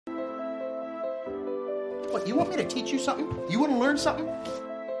What, you want me to teach you something? You want to learn something?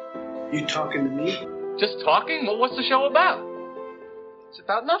 You talking to me? Just talking? Well, what's the show about? It's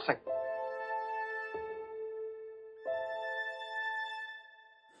about nothing.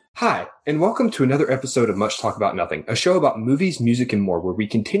 Hi, and welcome to another episode of Much Talk About Nothing, a show about movies, music, and more, where we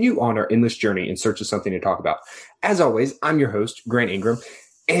continue on our endless journey in search of something to talk about. As always, I'm your host, Grant Ingram,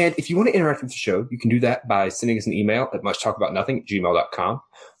 and if you want to interact with the show, you can do that by sending us an email at muchtalkaboutnothing@gmail.com,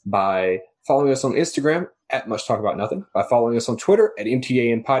 by following us on Instagram at Much Talk About Nothing, by following us on Twitter at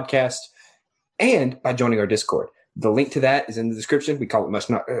MTAN Podcast, and by joining our Discord. The link to that is in the description. We call it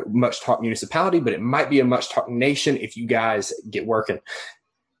Much Talk Municipality, but it might be a Much Talk Nation if you guys get working.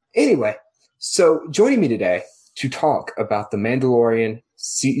 Anyway, so joining me today to talk about The Mandalorian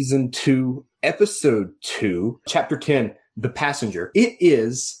Season 2, Episode 2, Chapter 10, The Passenger, it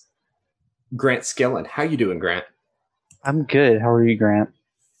is Grant Skillen. How you doing, Grant? I'm good. How are you, Grant?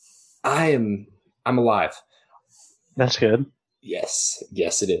 I'm alive. That's good. Yes,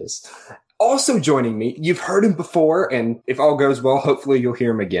 it is. Also joining me, you've heard him before, and if all goes well, hopefully you'll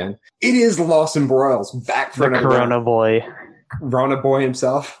hear him again. It is Lawson Broyles, back for another Corona boy. Rona boy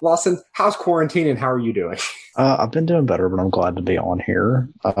himself. Lawson, how's quarantine and how are you doing? I've been doing better, but I'm glad to be on here.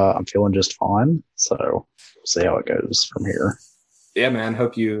 I'm feeling just fine, so we'll see how it goes from here. Yeah, man.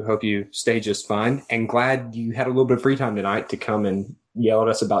 Hope you stay just fine, and glad you had a little bit of free time tonight to come and yell at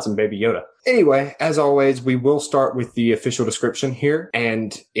us about some Baby Yoda. Anyway, as always, we will start with the official description here,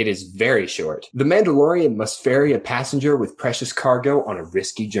 and it is very short. The Mandalorian must ferry a passenger with precious cargo on a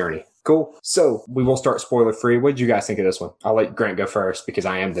risky journey. Cool. So we will start spoiler free. What did you guys think of this one? I'll let Grant go first because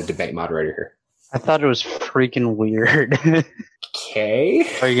I am the debate moderator here. I thought it was freaking weird. Okay.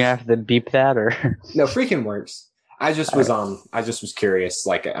 Are you gonna have to beep that or? No, freaking works. I just was curious.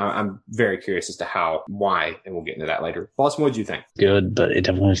 Like, I'm very curious as to why, and we'll get into that later. Lawson, what did you think? Good, but it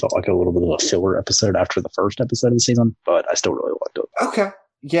definitely felt like a little bit of a filler episode after the first episode of the season, but I still really liked it. Okay.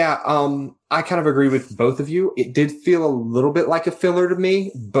 Yeah, I kind of agree with both of you. It did feel a little bit like a filler to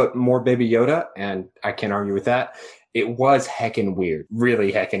me, but more Baby Yoda, and I can't argue with that. It was heckin' weird.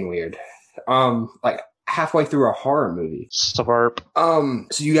 Really heckin' weird. Like halfway through a horror movie. Slurp.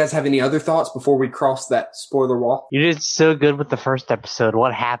 So you guys have any other thoughts before we cross that spoiler wall? You did so good with the first episode.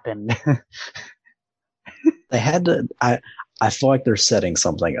 What happened? They had to. I feel like they're setting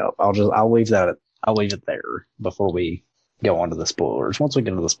something up. I'll leave it there before we go on to the spoilers. Once we get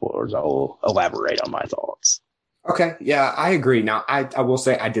into the spoilers, I'll elaborate on my thoughts. Okay. Yeah, I agree. Now, I will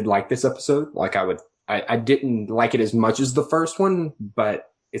say I did like this episode. Like I didn't like it as much as the first one, but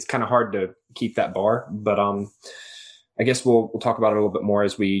it's kind of hard to keep that bar. But I guess we'll talk about it a little bit more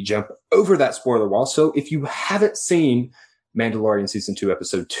as we jump over that spoiler wall. So if you haven't seen Mandalorian Season 2,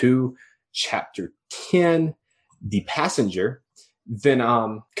 Episode 2, Chapter 10, The Passenger, then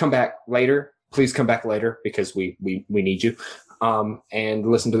come back later. Please come back later because we need you, and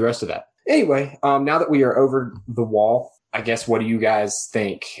listen to the rest of that. Anyway, now that we are over the wall, I guess, what do you guys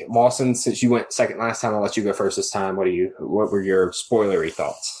think? Lawson, since you went second last time, I'll let you go first this time. What were your spoilery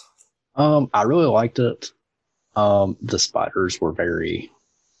thoughts? I really liked it. The spiders were very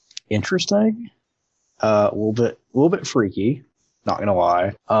interesting. A little bit freaky, not gonna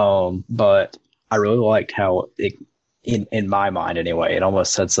lie. But I really liked how it, in my mind anyway, it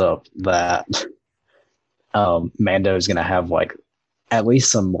almost sets up that Mando is going to have like at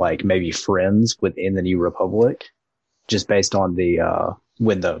least some like maybe friends within the New Republic, just based on the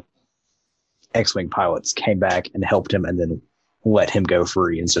when the X-Wing pilots came back and helped him and then let him go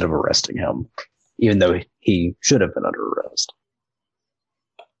free instead of arresting him, even though he should have been under arrest.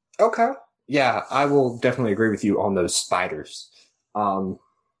 Okay. Yeah, I will definitely agree with you on those spiders.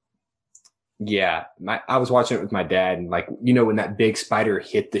 Yeah, I was watching it with my dad, and like, when that big spider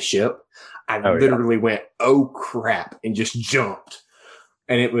hit the ship, I literally went, "Oh crap," and just jumped.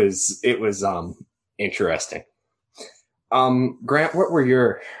 And it was interesting. Grant, what were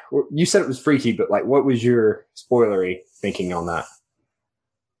you said it was freaky, but like, what was your spoilery thinking on that?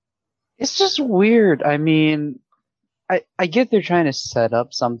 It's just weird. I mean, I get they're trying to set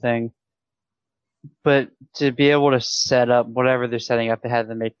up something, but to be able to set up whatever they're setting up, they had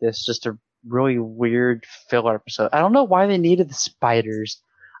to make this just a really weird filler episode. I don't know why they needed the spiders.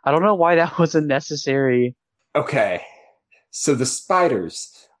 I don't know why that wasn't necessary. Okay, so the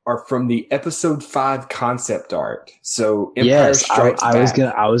spiders are from the Episode 5 concept art. So Empire Strikes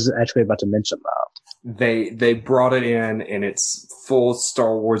Back. I was actually about to mention that. They brought it in its full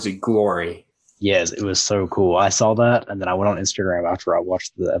Star Warsy glory. Yes, it was so cool. I saw that, and then I went on Instagram after I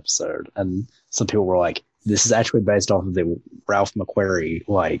watched the episode, and some people were like, this is actually based off of the Ralph McQuarrie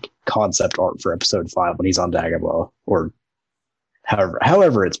like concept art for Episode 5 when he's on Dagobah, or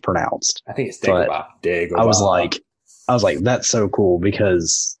however it's pronounced. I think it's But Dagobah. I was like, that's so cool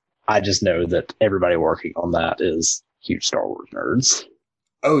because I just know that everybody working on that is huge Star Wars nerds.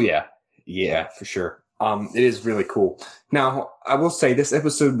 Oh yeah. Yeah, for sure. It is really cool. Now, I will say this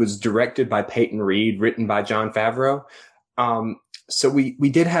episode was directed by Peyton Reed, written by Jon Favreau. So we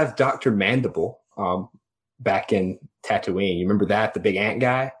did have Dr. Mandible, back in Tatooine. You remember that? The big ant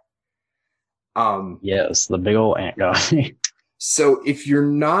guy? Yes, the big old ant guy. So if you're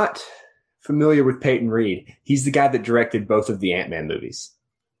not familiar with Peyton Reed, he's the guy that directed both of the Ant-Man movies.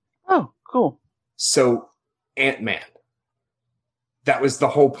 Oh, cool. So Ant-Man. That was the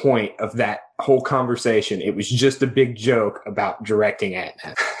whole point of that whole conversation. It was just a big joke about directing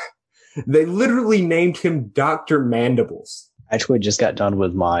Ant-Man. They literally named him Dr. Mandibles. I actually just got done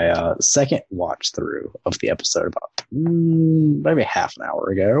with my second watch through of the episode about maybe half an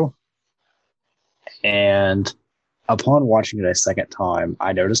hour ago. And upon watching it a second time,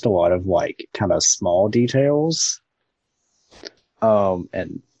 I noticed a lot of like kind of small details.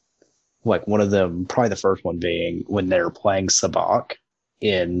 And like one of them, probably the first one being when they're playing sabacc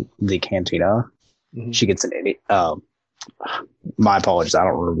in the cantina, she gets an idiot. My apologies, I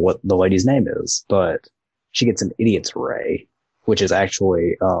don't remember what the lady's name is, but she gets an idiot's ray, which is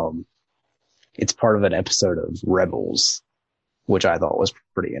actually it's part of an episode of Rebels, which I thought was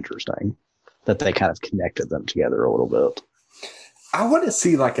pretty interesting. That they kind of connected them together a little bit. I want to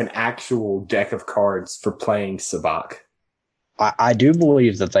see like an actual deck of cards for playing sabacc. I do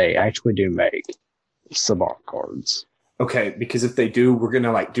believe that they actually do make sabacc cards. Okay, because if they do, we're going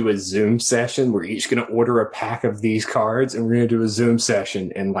to like do a Zoom session. We're each going to order a pack of these cards and we're going to do a Zoom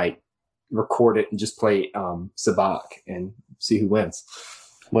session and like record it and just play sabacc and see who wins.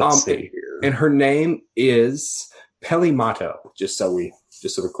 Let's see here. And her name is Pelimato, just so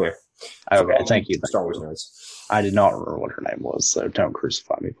we're clear. Okay, thank you. Star Wars nerds. I did not remember what her name was, so don't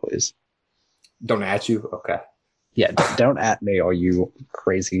crucify me, please. Don't at you? Okay. Yeah, don't at me, all you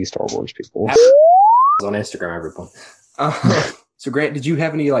crazy Star Wars people. On Instagram, everyone. So, Grant, did you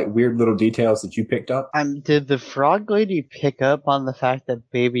have any like weird little details that you picked up? Did the frog lady pick up on the fact that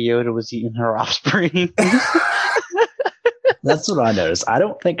Baby Yoda was eating her offspring? That's what I noticed. I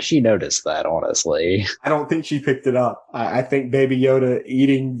don't think she noticed that, honestly. I don't think she picked it up. I think Baby Yoda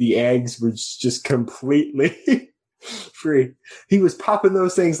eating the eggs was just completely free. He was popping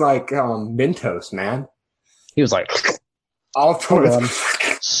those things like Mentos, man. He was like, all towards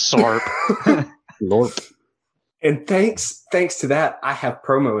Sarp. Lorp. And thanks to that, I have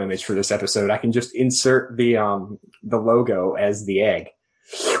promo image for this episode. I can just insert the logo as the egg.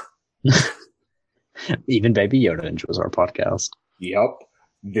 Even Baby Yoda enjoys our podcast. Yep.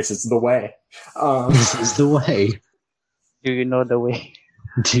 This is the way. This is the way. Do you know the way?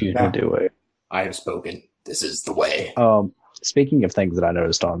 Do you know the way? I have spoken. This is the way. Speaking of things that I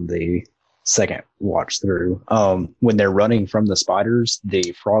noticed on the second watch through, when they're running from the spiders,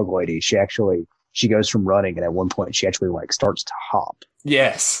 the frog lady, she goes from running, and at one point she actually like starts to hop.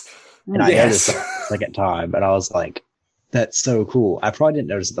 Yes. And I noticed that the second time, and I was like, that's so cool. I probably didn't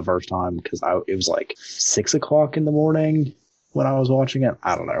notice it the first time because it was like 6 o'clock in the morning when I was watching it.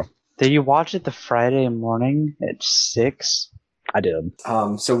 I don't know. Did you watch it the Friday morning at 6? I did.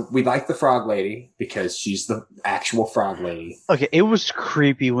 So we like the frog lady because she's the actual frog lady. Okay, it was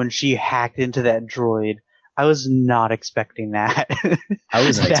creepy when she hacked into that droid. I was not expecting that. I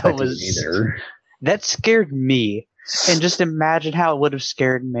wasn't expecting it either. That scared me. And just imagine how it would have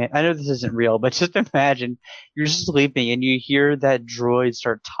scared me. I know this isn't real, but just imagine you're sleeping and you hear that droid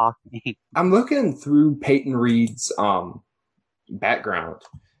start talking. I'm looking through Peyton Reed's background.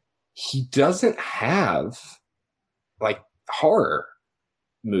 He doesn't have like horror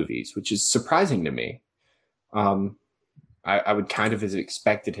movies, which is surprising to me. I would kind of have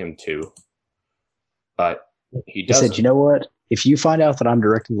expected him to, but he doesn't. He said, you know what? If you find out that I'm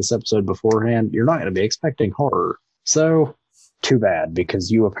directing this episode beforehand, you're not going to be expecting horror. So, too bad,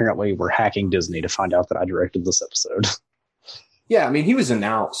 because you apparently were hacking Disney to find out that I directed this episode. Yeah, I mean, he was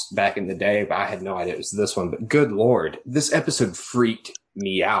announced back in the day, but I had no idea it was this one. But good Lord, this episode freaked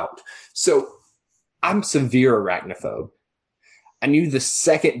me out. So, I'm severe arachnophobe. I knew the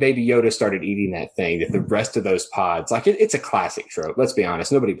second Baby Yoda started eating that thing that the rest of those pods, like it's a classic trope. Let's be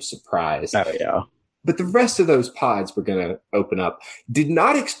honest. Nobody was surprised. Oh, yeah. But the rest of those pods were going to open up. Did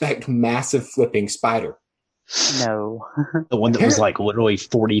not expect massive flipping spider. No. The one that was like literally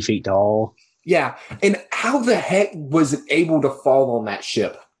 40 feet tall. Yeah. And how the heck was it able to fall on that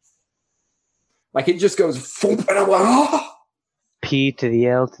ship? Like it just goes, and I'm like, oh! P to the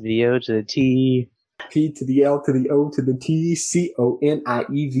L to the O to the T. P to the L to the O to the T,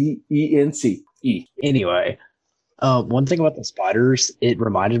 CONIEVENC. E. Anyway, One thing about the spiders, it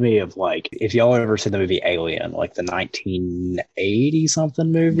reminded me of like if y'all ever seen the movie Alien, like the 1980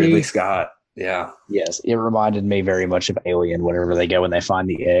 something movie. Ridley Scott. Yeah. Yes, it reminded me very much of Alien. Whenever they go and they find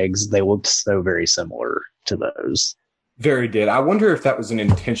the eggs, they looked so very similar to those. Very did. I wonder if that was an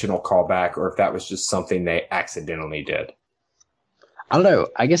intentional callback or if that was just something they accidentally did. I don't know.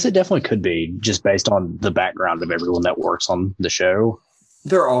 I guess it definitely could be just based on the background of everyone that works on the show.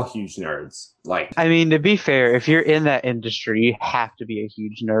 They're all huge nerds. Like, I mean, to be fair, if you're in that industry, you have to be a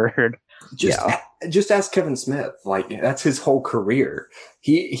huge nerd. just ask Kevin Smith. Like, that's his whole career.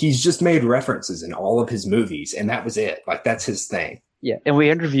 He's just made references in all of his movies, and that was it. Like, that's his thing. Yeah, and we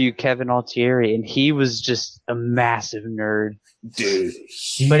interviewed Kevin Altieri, and he was just a massive nerd. Dude,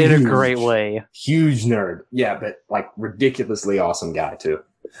 huge, but in a great way. Huge nerd. Yeah, but like ridiculously awesome guy too.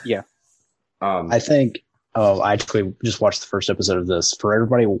 Yeah. I think I actually just watched the first episode of this. For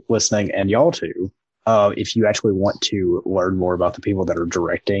everybody listening and y'all too, if you actually want to learn more about the people that are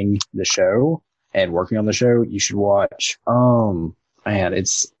directing the show and working on the show, you should watch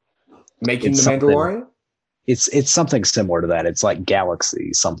it's Making the Mandalorian? It's something similar to that. It's like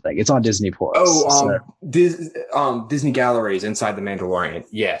Galaxy something. It's on Disney Plus. Disney Galleries Inside the Mandalorian.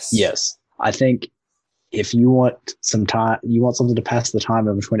 Yes. I think if you want some time, you want something to pass the time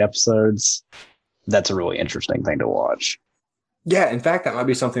in between episodes, that's a really interesting thing to watch. Yeah, in fact, that might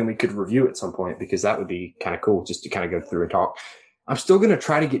be something we could review at some point because that would be kind of cool just to kind of go through and talk. I'm still going to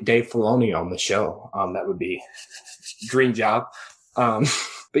try to get Dave Filoni on the show. That would be dream job.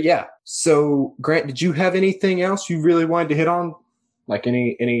 But yeah, so Grant, did you have anything else you really wanted to hit on? Like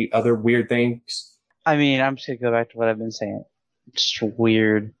any other weird things? I mean, I'm just going to go back to what I've been saying. Just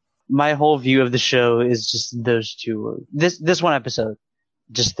weird. My whole view of the show is just those two words. This one episode,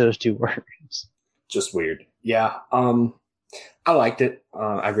 just those two words. Just weird. Yeah. I liked it.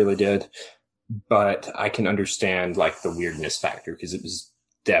 I really did. But I can understand like the weirdness factor because it was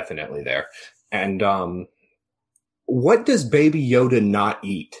definitely there. And, what does Baby Yoda not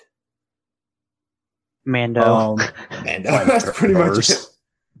eat? Mando. Mando. That's pretty much it.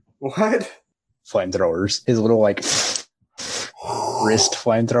 What? Flamethrowers. His little like wrist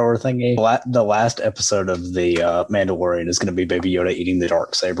flamethrower thingy. The last episode of the Mandalorian is going to be Baby Yoda eating the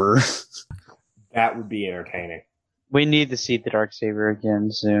Darksaber. That would be entertaining. We need to see the Darksaber again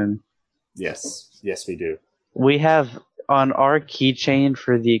soon. Yes, we do. We have on our keychain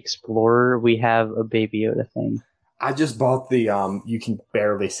for the Explorer. We have a Baby Yoda thing. I just bought the you can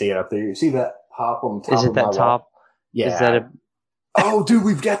barely see it up there. You see that pop on top? Is it that top? Wall? Yeah. Is that a? Oh, dude,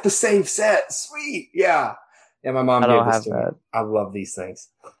 we've got the same set. Sweet. Yeah. Yeah, my mom gave this to me. I love these things.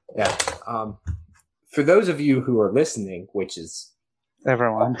 Yeah. For those of you who are listening, which is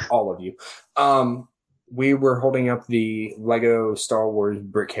everyone, all of you, we were holding up the Lego Star Wars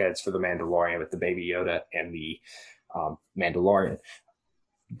brickheads for the Mandalorian with the Baby Yoda and the Mandalorian.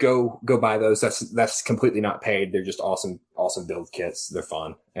 Go buy those. That's completely not paid. They're just awesome build kits. They're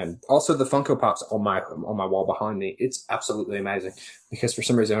fun. And also the Funko Pops on my wall behind me. It's absolutely amazing because for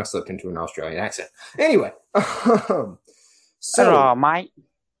some reason I slipped into an Australian accent. Anyway, so mate.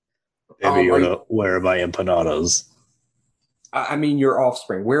 Baby Yoda, where are my empanadas? I mean your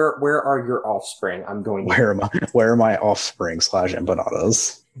offspring. Where are your offspring? Where are my offspring /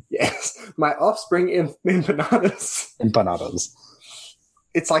 empanadas? Yes, my offspring empanadas. Empanadas.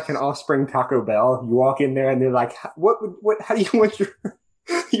 It's like an offspring Taco Bell. You walk in there and they're like, "What? How do you want your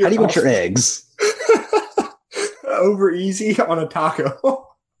how do you want your eggs? Over easy on a taco,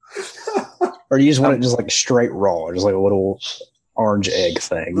 or do you just want it just like straight raw, just like a little orange egg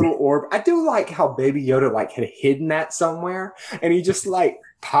thing, little orb?" I do like how Baby Yoda like had hidden that somewhere, and he just like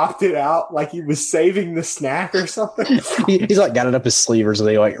popped it out like he was saving the snack or something. He's like got it up his sleeve or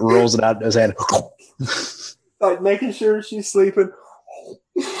something. He like rolls it out in his hand, like making sure she's sleeping.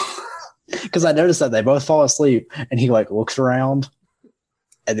 Because I noticed that they both fall asleep and he like looks around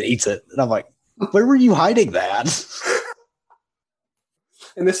and then eats it. And I'm like, where were you hiding that?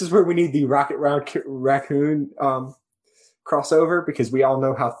 And this is where we need the Rocket Raccoon crossover because we all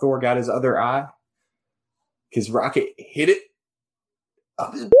know how Thor got his other eye. Because Rocket hit it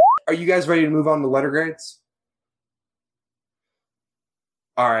up his. Are you guys ready to move on to letter grades?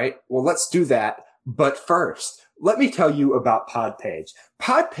 All right. Well, let's do that. But first, let me tell you about Podpage.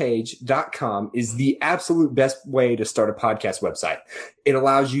 Podpage.com is the absolute best way to start a podcast website. It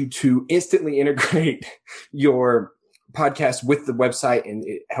allows you to instantly integrate your podcast with the website, and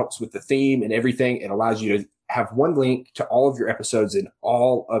it helps with the theme and everything. It allows you to have one link to all of your episodes and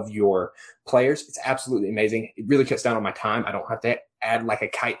all of your players. It's absolutely amazing. It really cuts down on my time. I don't have to add like a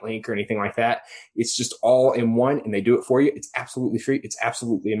kite link or anything like that. It's just all in one and they do it for you. It's absolutely free. It's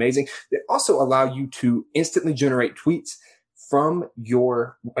absolutely amazing. They also allow you to instantly generate tweets from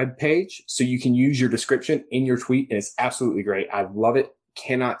your web page, so you can use your description in your tweet, and it's absolutely great. I love it.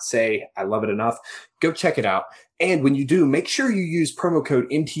 Cannot say I love it enough. Go check it out. And when you do, make sure you use promo code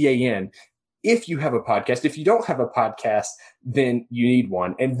MTAN if you have a podcast. If you don't have a podcast, then you need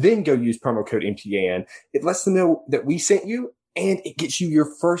one. And then go use promo code MTAN. It lets them know that we sent you, and it gets you your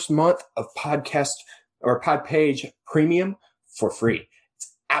first month of podcast or Podpage Premium for free.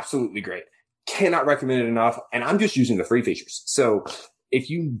 It's absolutely great. Cannot recommend it enough. And I'm just using the free features. So if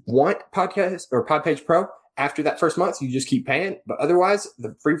you want podcast or Podpage Pro after that first month, you just keep paying. But otherwise,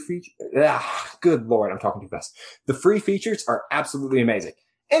 the free feature, good Lord, I'm talking too fast. The free features are absolutely amazing.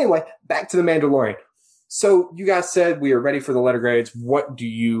 Anyway, back to The Mandalorian. So you guys said we are ready for the letter grades. What do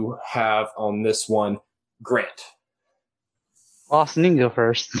you have on this one, Grant? Lawson, you can go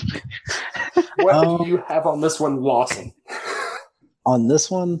first. What do you have on this one, Lawson? On this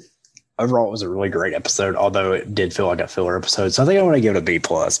one, overall, it was a really great episode, although it did feel like a filler episode. So I think I want to give it a B+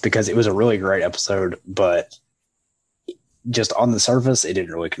 because it was a really great episode, but just on the surface, it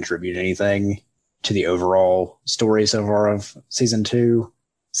didn't really contribute anything to the overall story so far of season 2.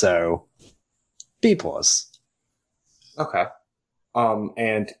 So B+. Okay.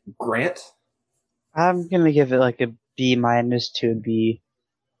 And Grant? I'm going to give it like a B- to a B.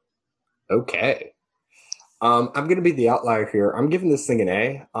 Okay. I'm going to be the outlier here. I'm giving this thing an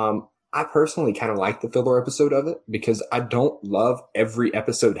A. I personally kind of like the filler episode of it because I don't love every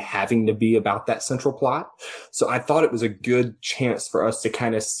episode having to be about that central plot. So I thought it was a good chance for us to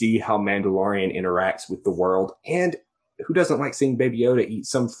kind of see how Mandalorian interacts with the world. And who doesn't like seeing Baby Yoda eat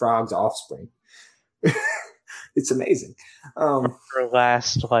some frog's offspring? It's amazing. Her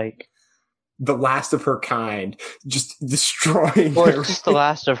last, like... The last of her kind, just destroying. Well, it's just the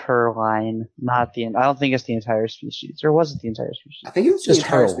last of her line, not the. I don't think it's the entire species, or was it the entire species? I think it was Just the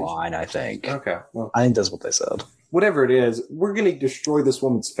entire her species. line, I think. Okay, well, I think that's what they said. whatever it is, we're going to destroy this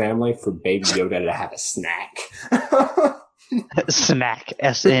woman's family for Baby Yoda to have a snack. Snack.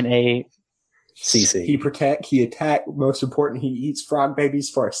 SNACC. He attack, most important, he eats frog babies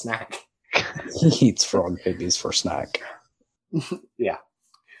for a snack. He eats frog babies for snack. Yeah.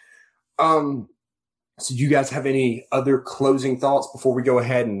 So do you guys have any other closing thoughts before we go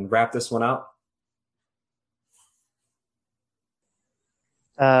ahead and wrap this one out?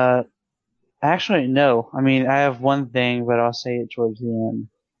 Actually, no. I mean, I have one thing, but I'll say it towards the end.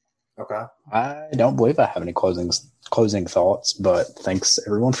 Okay. I don't believe I have any closing thoughts, but thanks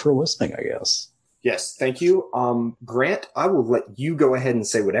everyone for listening, I guess. Yes, thank you. Grant, I will let you go ahead and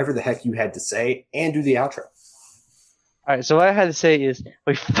say whatever the heck you had to say and do the outro. All right, so what I had to say is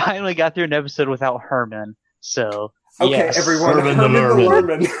we finally got through an episode without Herman. So, Okay, yes. everyone. Herman the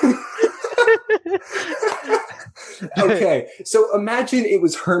Merman. Okay, so imagine it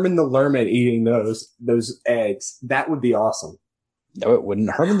was Herman the Lerman eating those eggs. That would be awesome. No, it wouldn't.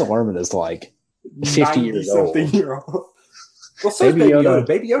 Herman the Lerman is like 50 years old. 90-something-year-old. Well, so is Baby Yoda.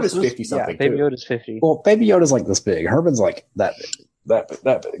 Baby Yoda's 50-something, Baby too. Yoda's 50. Well, Baby Yoda's like this big. Herman's like that big.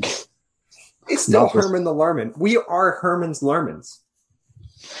 That big. It's still Not this- Herman the Lerman. We are Herman's Lermans.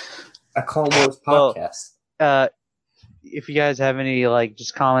 A Clone Wars podcast. If you guys have any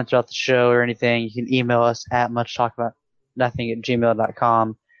just comments about the show or anything, you can email us at muchtalkaboutnothing@gmail.com.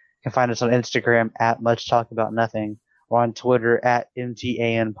 You can find us on Instagram at muchtalkaboutnothing or on Twitter at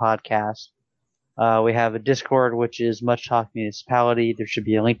MTAN podcast. We have a Discord, which is Much Talk Municipality. There should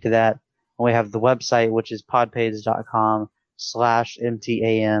be a link to that. And we have the website, which is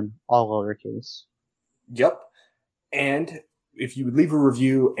podpage.com/MTAN, all lowercase. Yep. And if you would leave a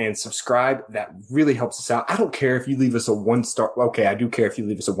review and subscribe, that really helps us out. I don't care if you leave us a 1-star. Okay, I do care if you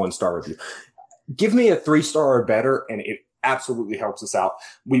leave us a 1-star review. Give me a 3-star or better, and it absolutely helps us out.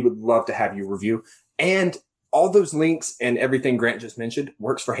 We would love to have you review. And all those links and everything Grant just mentioned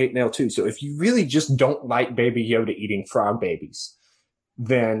works for hate mail too. So if you really just don't like Baby Yoda eating frog babies,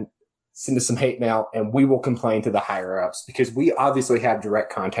 then send us some hate mail and we will complain to the higher ups because we obviously have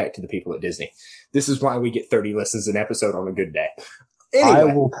direct contact to the people at Disney. This is why we get 30 listens an episode on a good day. Anyway. I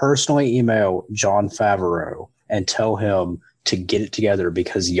will personally email Jon Favreau and tell him to get it together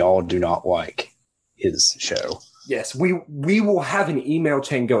because y'all do not like his show. Yes, we will have an email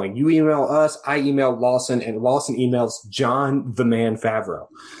chain going. You email us, I email Lawson, and Lawson emails Jon the Man Favreau.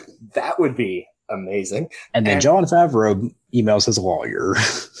 That would be amazing. And then Jon Favreau emails his lawyer.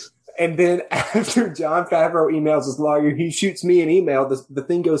 And then after Jon Favreau emails his lawyer, he shoots me an email. The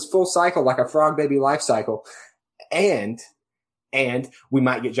thing goes full cycle like a frog baby life cycle. And we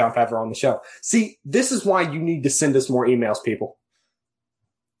might get Jon Favreau on the show. See, this is why you need to send us more emails, people.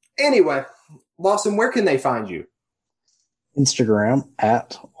 Anyway, Lawson, where can they find you? Instagram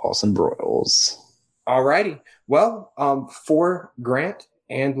at Lawson Broyles. Alrighty. Well, for Grant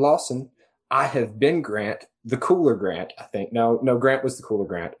and Lawson, I have been Grant, the cooler Grant, I think. No, Grant was the cooler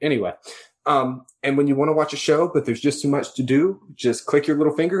Grant. Anyway, and when you want to watch a show, but there's just too much to do, just click your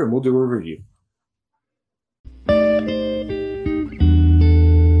little finger and we'll do a review.